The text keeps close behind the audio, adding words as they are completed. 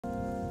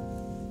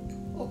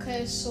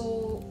Okay,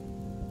 so,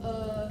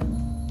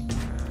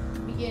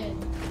 begin.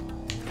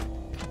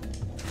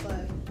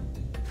 But,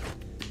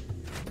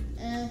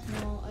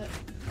 no,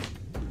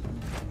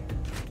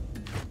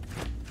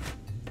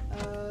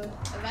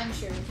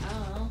 adventure, I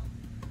don't know.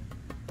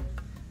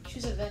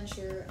 Choose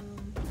adventure,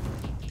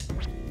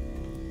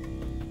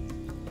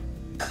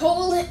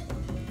 Colin!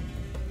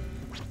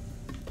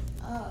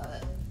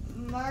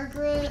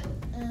 Margaret,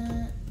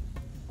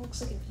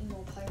 looks like an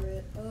emo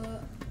pirate.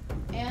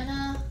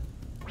 Anna,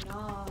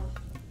 nah.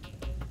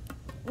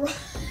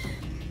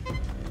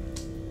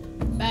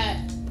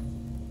 Bet.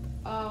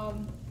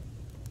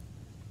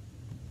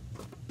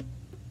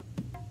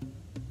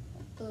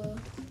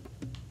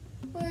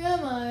 Where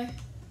am I?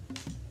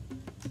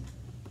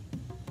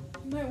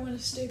 You might want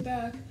to stay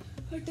back.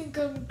 I think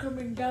I'm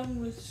coming down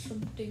with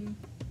something.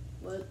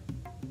 What?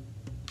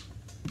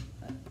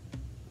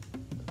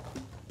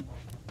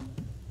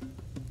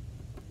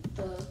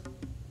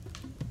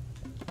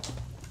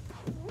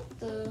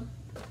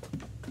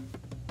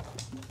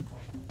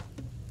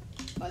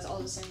 Oh, it's all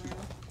the same right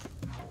now.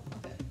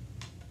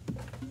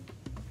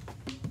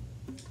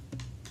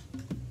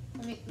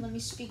 Okay. Let me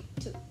speak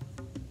to.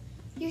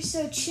 You're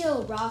so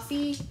chill,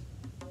 Rafi.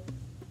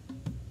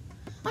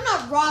 I'm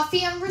not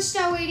Rafi, I'm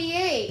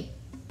Ristow88.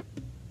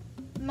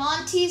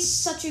 Monty's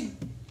such a.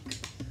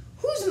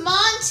 Who's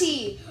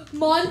Monty?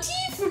 Monty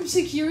from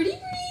Security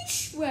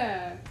Breach?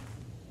 Where?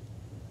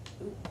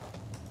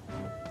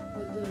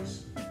 What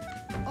this?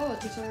 Oh, a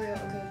tutorial,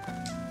 okay.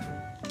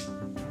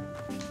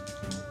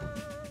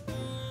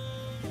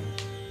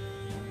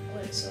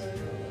 Wait, so I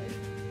go like.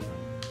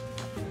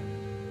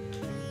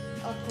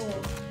 Oh,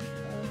 cool.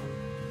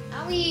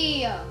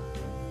 Owie!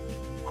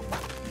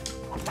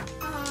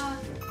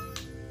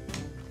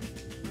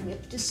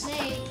 Whipped a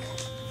snake.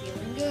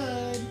 Feeling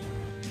good.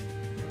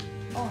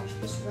 Oh, I'm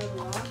supposed to rub a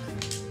rock.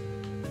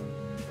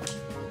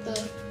 What the?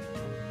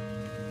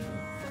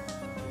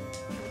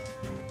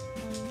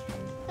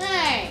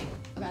 Hey!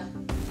 Okay.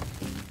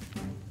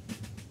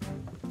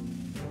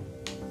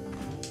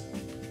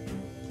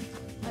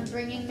 I'm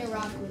bringing the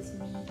rock with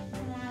me.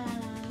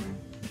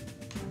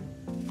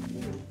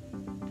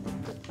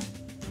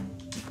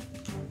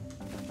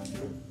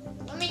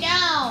 Let me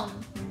down!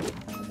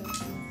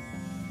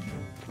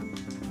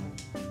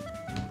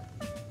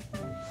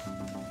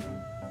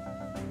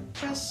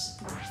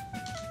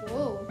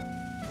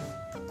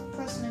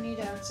 Press menu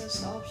to access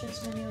the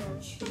options menu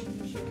and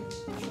change your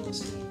control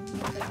scheme.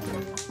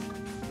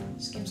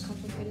 This game's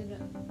complicated.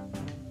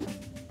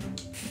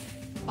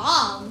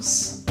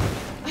 Bombs?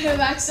 I have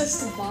access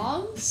to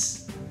bombs?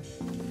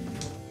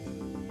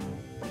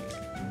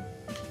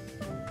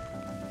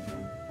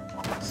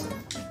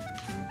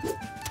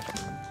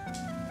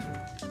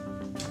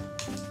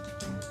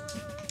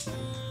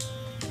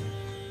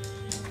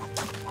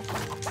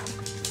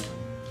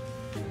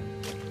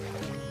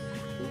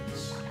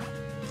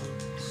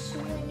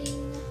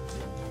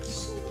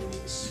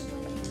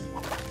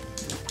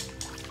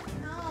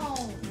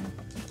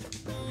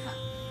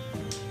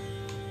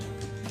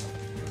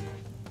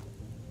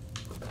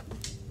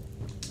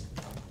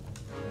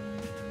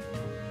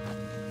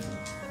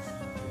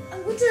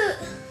 What the?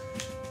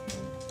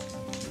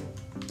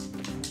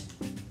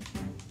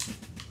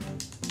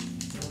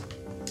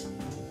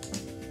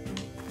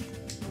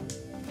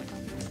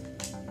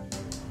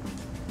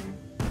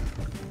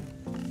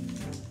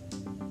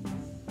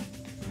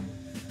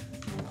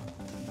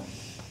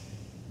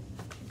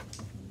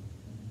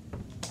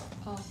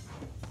 Oh.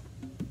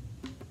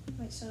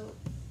 Wait, so.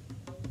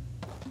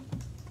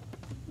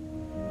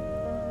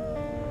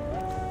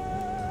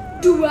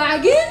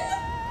 Dragon?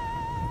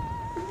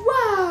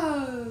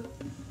 Wow!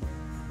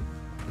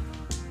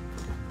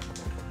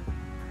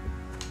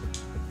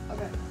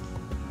 Okay.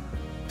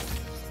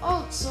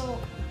 Oh, so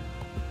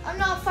I'm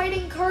not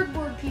fighting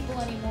cardboard people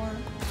anymore.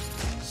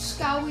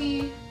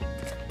 Scowy.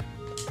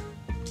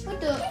 What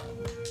the?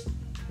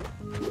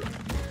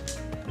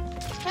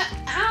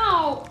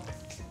 Ow!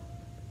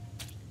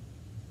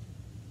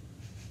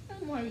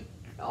 Oh my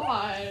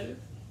god.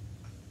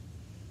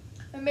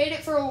 I made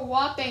it for a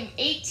whopping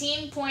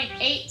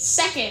 18.8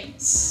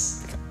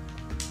 seconds.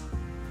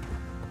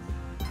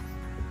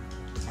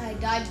 I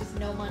died with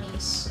no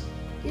monies.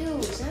 Ew,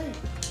 is that?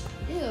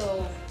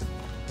 Ew.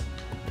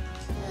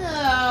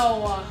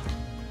 No.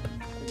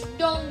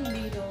 Dung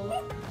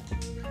beetle.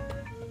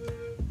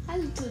 Hi,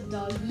 little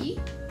doggy.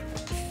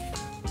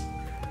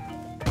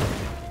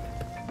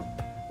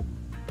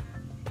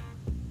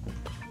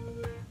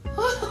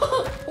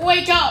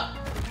 Wake up!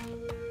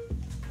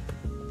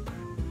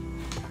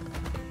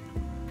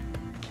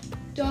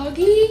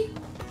 Doggy?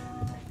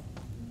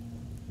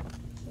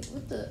 Wait,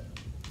 what the?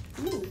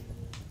 Ooh.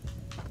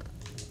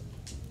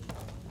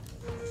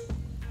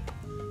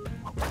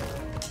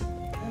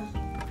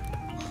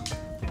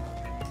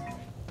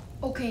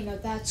 Okay, now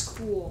that's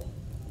cool.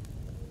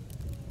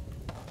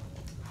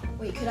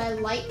 Wait, could I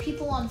light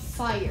people on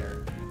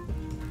fire?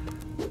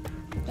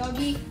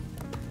 Doggy?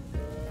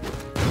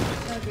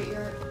 Okay,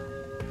 you're...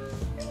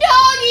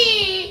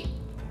 Doggy!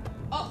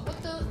 Oh,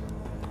 what the?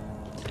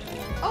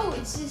 Oh,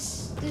 it's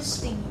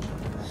this thingy.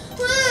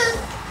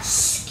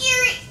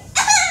 Scary.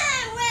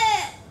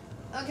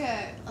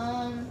 Okay,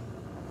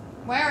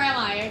 where am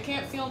I? I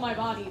can't feel my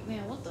body.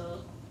 Man, what the?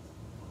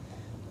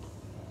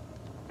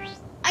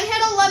 I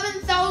had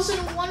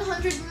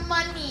 11,100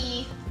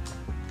 money.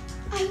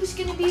 I was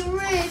gonna be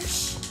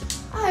rich.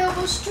 I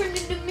almost turned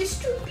into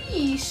Mr.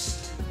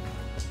 Beast.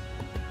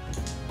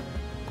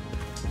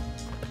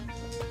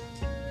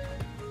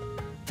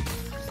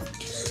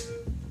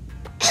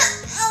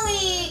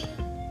 Owie!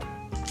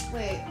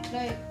 Wait,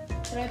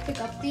 did I pick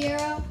up the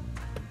arrow?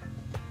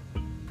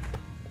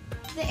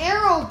 The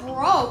arrow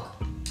broke.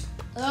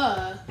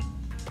 Ugh.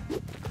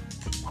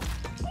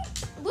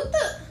 What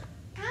the?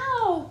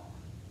 Ow!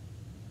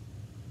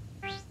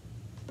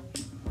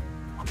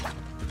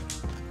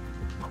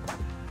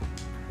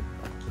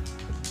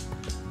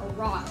 A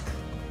rock.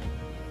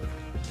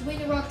 Dwayne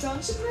The Rock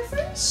Johnson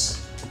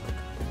reference?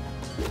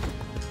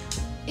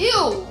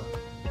 Ew!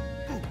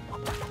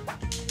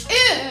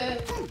 Ew!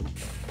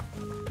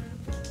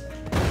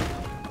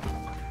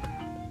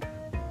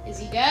 Is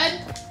he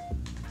dead?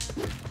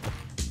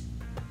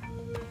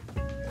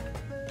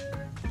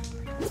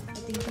 I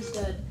think he's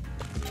dead.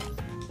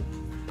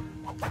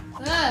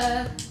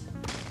 Ah!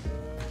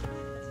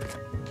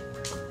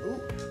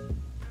 Ooh.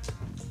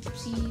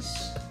 Oopsies.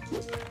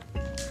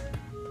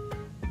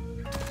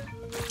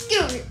 Get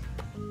over here.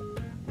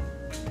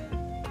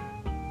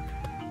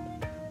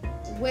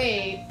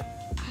 Wait.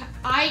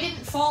 I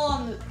didn't fall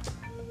on the...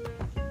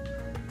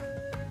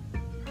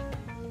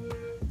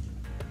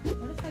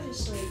 What if I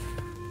just like...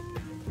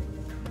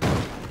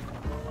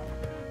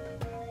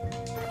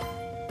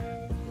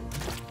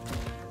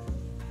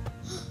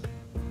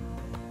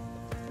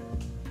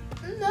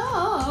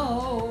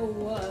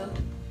 No!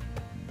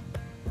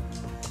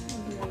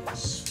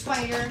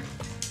 Spider.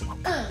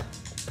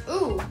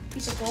 Ooh,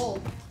 piece of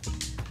gold.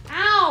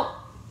 Ow!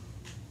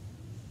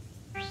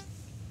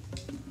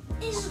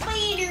 A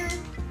spider.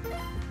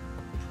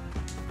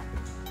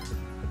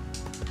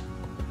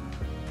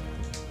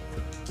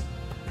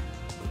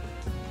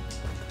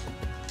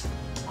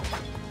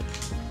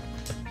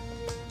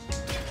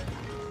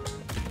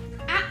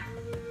 Ah!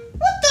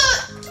 What the?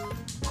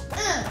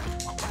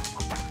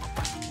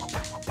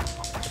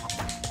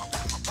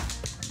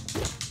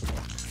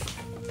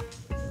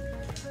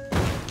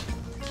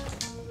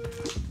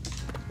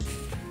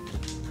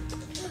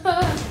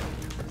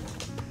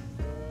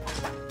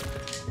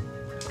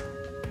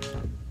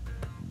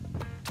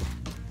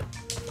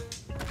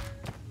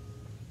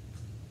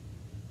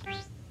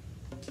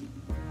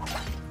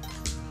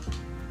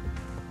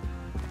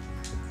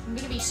 I'm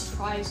gonna be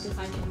surprised if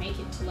I can make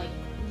it to like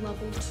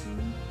level 2.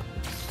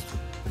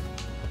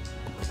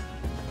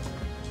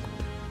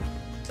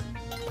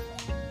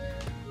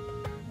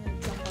 I'm gonna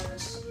jump on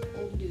this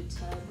old dude's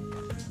head.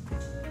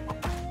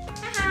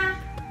 Haha!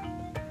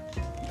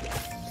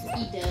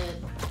 He dead.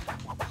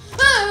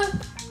 Ah!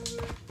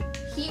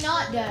 He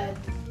not dead.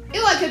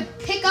 Ew, I could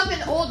pick up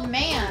an old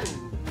man.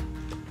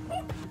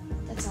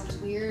 That sounds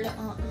weird.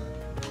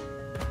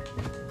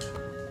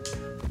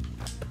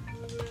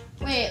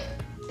 Wait.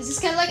 Is this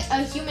kind of like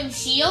a human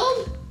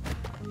shield?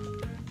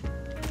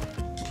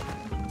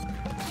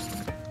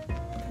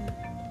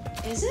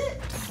 Is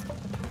it?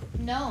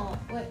 No.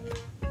 What?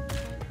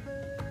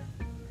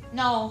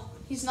 No,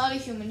 he's not a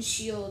human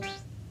shield.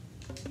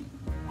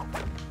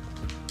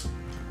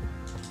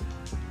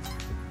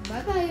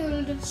 Bye bye,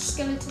 old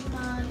skeleton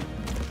man.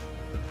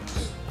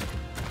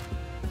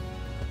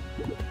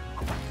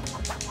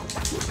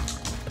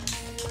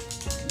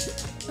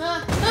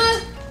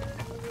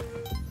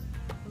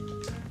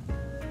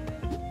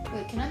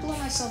 Wait, can I blow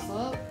myself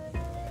up?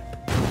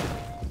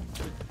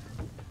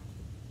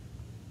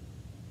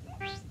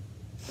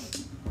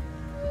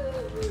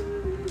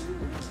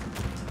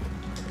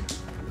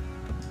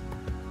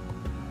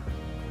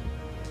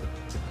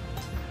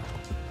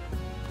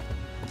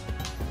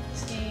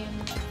 This game.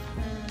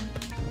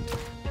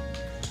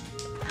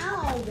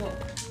 Ow!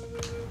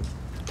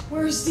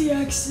 Where's the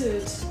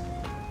exit?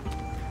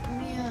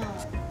 Yeah.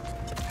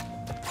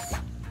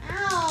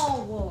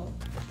 Ow!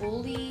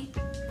 Bully.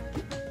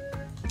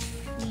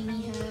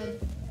 Weenie head.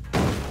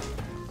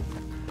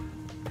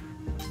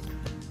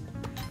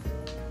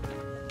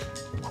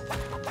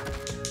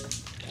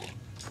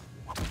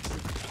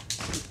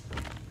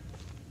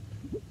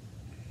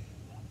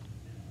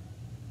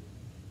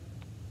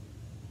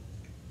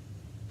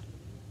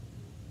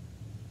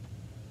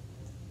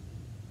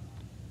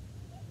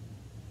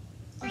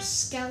 A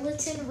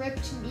skeleton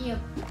ripped me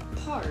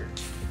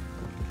apart.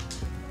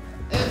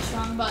 Oops,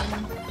 wrong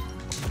button.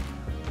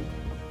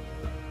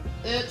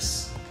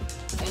 Oops,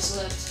 I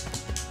slipped.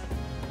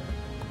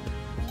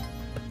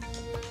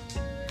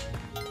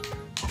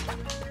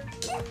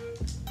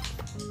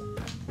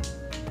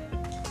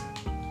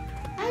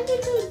 Hi,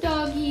 little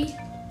doggy.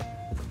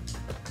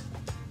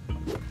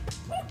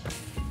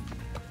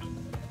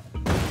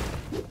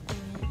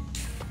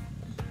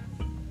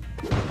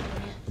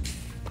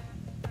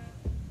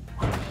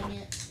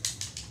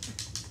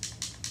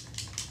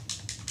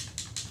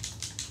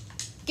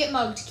 Get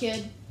mugged,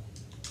 kid.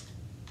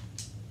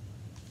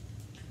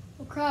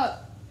 Oh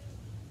crap.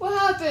 What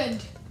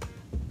happened?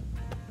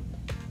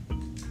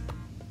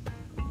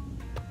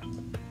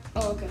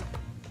 Oh, okay.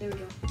 There we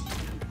go.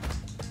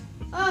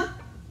 Ah!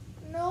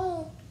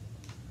 No.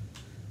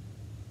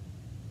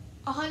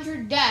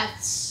 100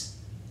 deaths.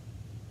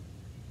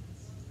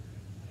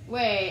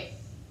 Wait.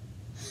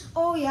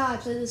 Oh yeah, I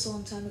played this a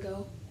long time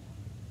ago.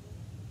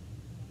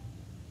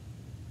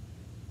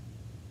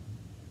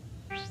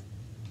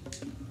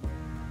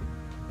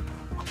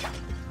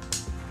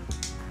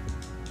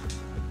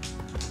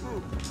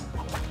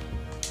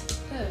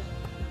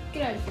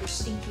 Get out of here,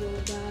 stinky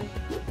old guy.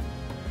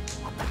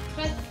 Can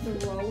I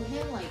throw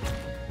him, like,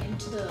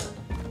 into the...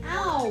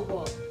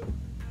 Ow!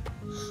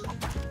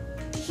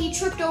 He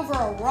tripped over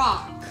a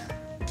rock.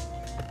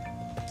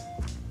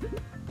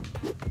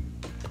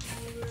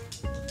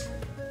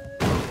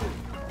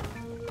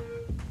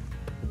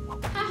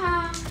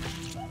 Haha.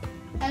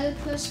 L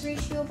plus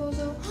ratio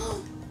bozo.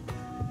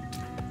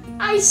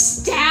 I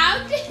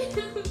stabbed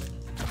him!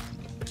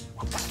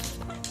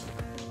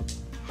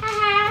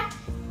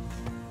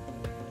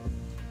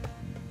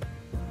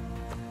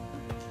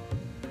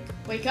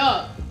 Wake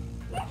up!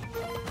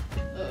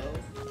 Uh-oh.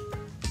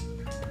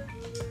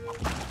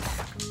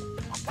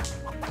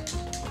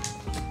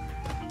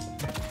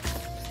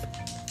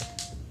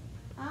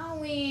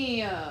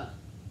 Owie!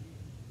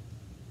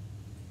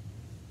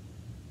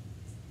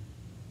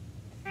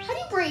 How do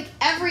you break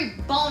every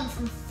bone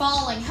from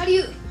falling? How do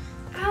you...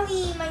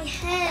 Owie, my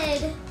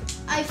head!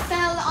 I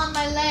fell on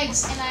my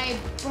legs and I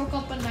broke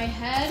up on my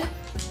head?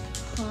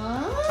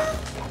 Huh?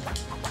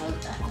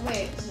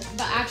 Wait,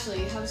 but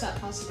actually, how is that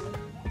possible?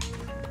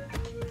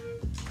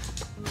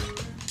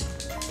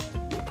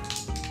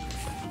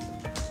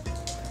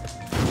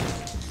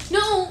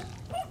 No!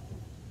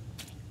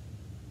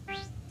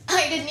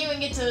 I didn't even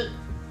get to...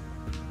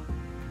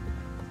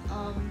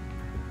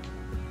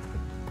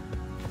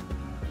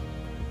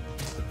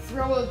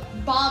 throw a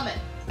bomb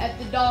at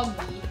the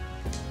doggy.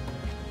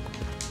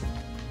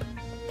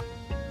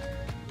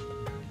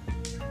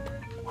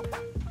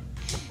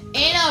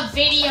 In a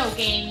video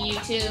game,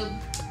 YouTube.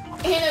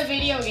 In a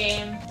video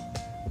game.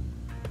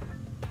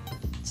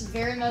 It's a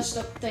very messed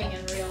up thing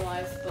in real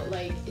life, but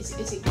like, is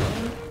it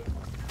game?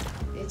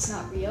 It's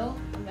not real.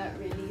 I'm not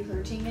really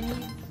hurting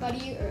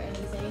anybody or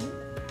anything.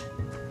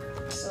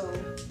 So,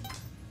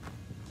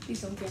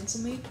 please don't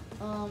cancel me.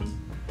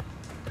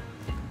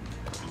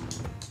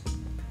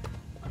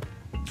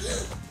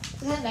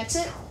 Is that an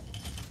exit?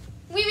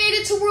 We made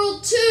it to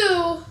World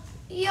 2!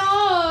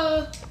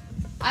 Yeah!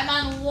 I'm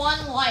on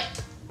 1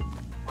 life.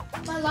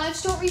 My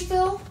lives don't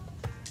refill?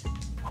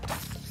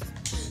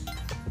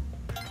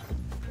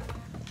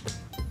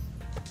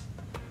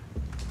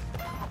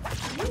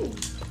 Ooh.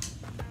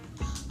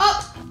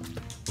 Oh!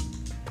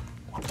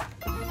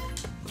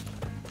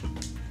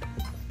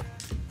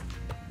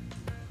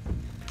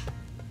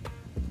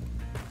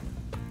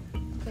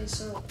 Okay,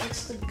 so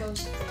it's the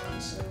ghost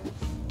thing, so...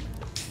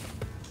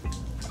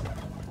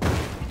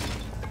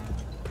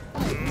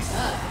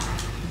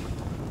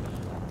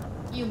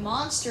 You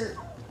monster.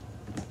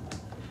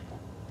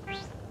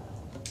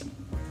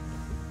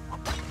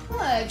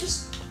 What? I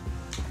just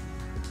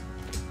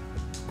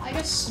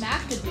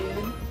smacked a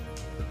dude.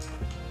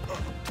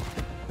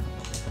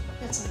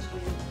 That sounds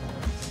weird.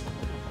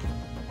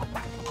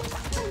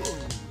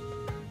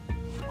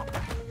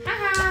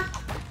 Haha.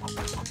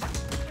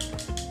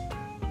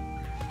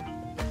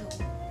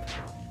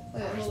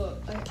 Wait, hold up.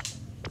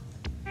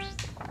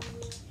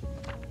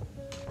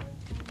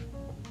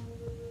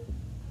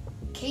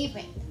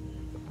 Caveman.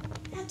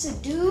 That's a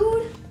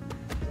dude?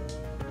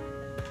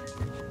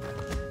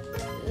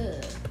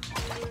 Ugh.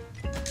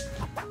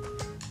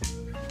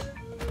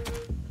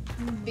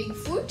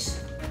 Bigfoot?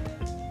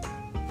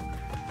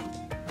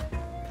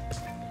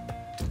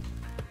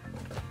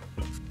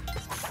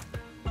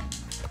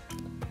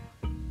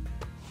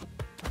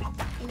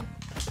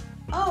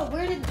 Oh,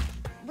 where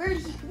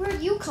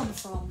did you come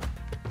from?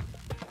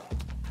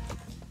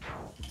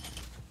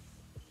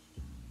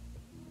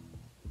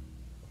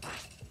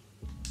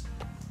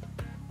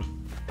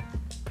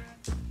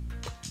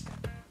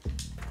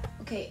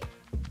 Okay.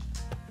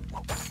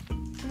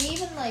 Can we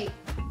even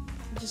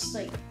just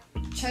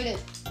try to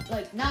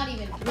not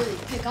even really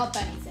pick up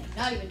anything?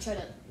 Not even try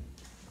to.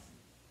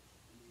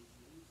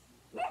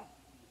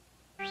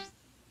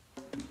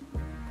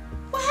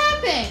 What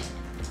happened?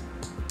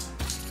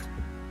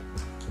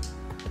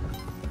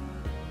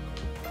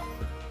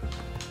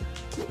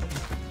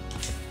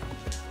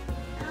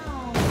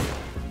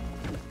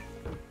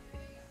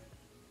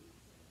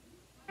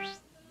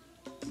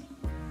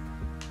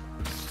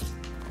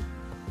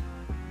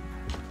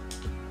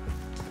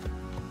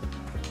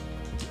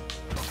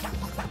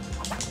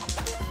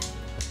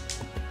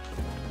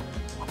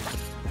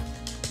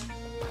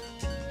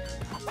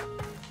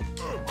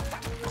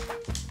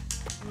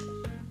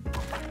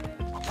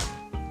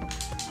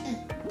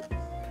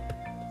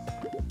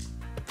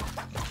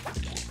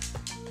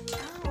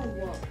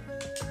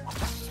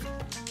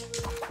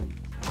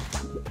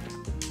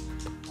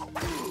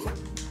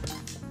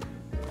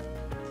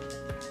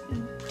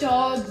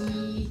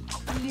 Doggy,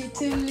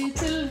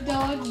 little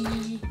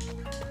doggy.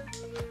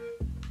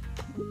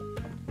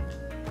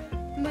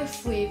 My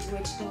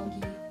favorite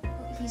doggy.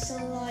 Oh, he's still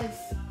alive.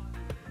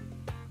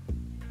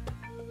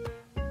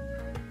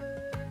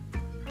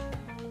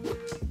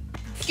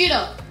 Get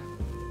up.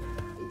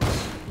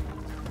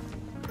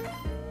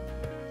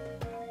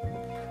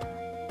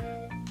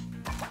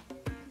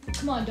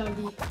 Come on,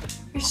 doggy.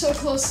 You're so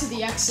close to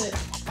the exit.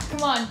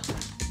 Come on.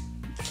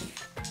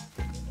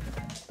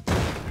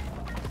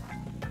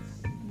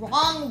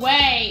 Wrong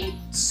way,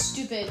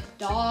 stupid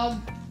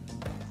dog.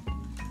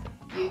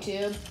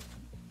 YouTube.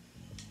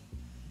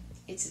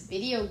 It's a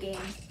video game,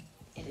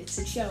 and it's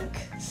a joke.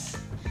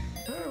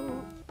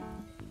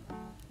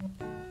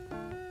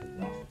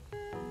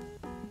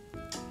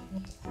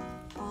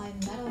 Buy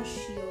metal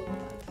shield.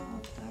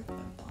 Back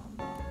my bomb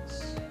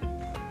box.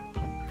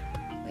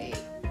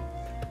 Wait.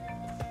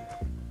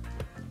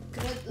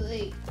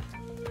 Like,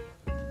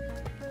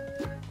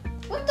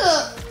 what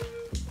the?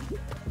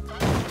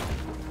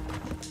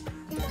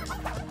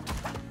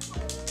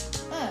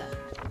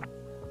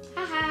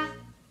 Haha.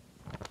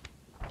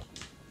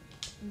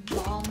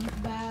 Bomb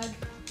bag.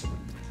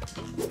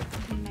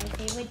 My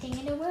favorite thing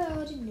in the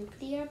world,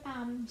 nuclear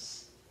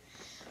bombs.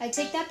 I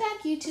take that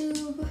back,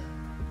 YouTube.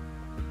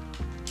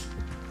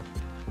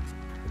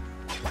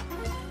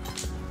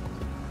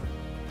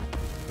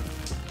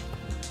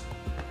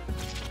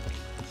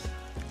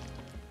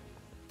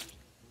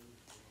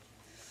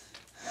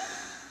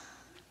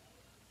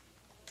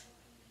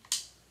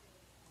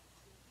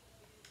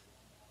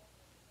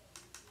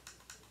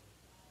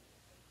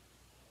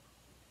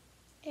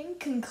 In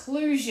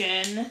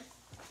conclusion,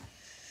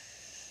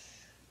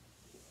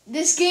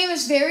 this game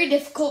is very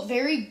difficult,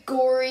 very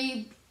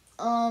gory.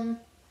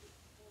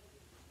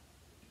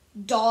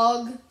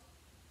 Dog.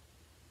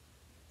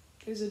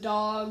 There's a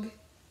dog.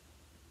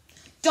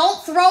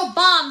 Don't throw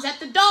bombs at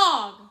the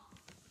dog!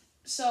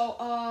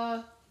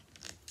 So,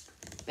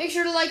 make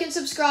sure to like and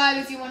subscribe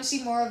if you want to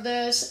see more of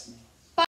this.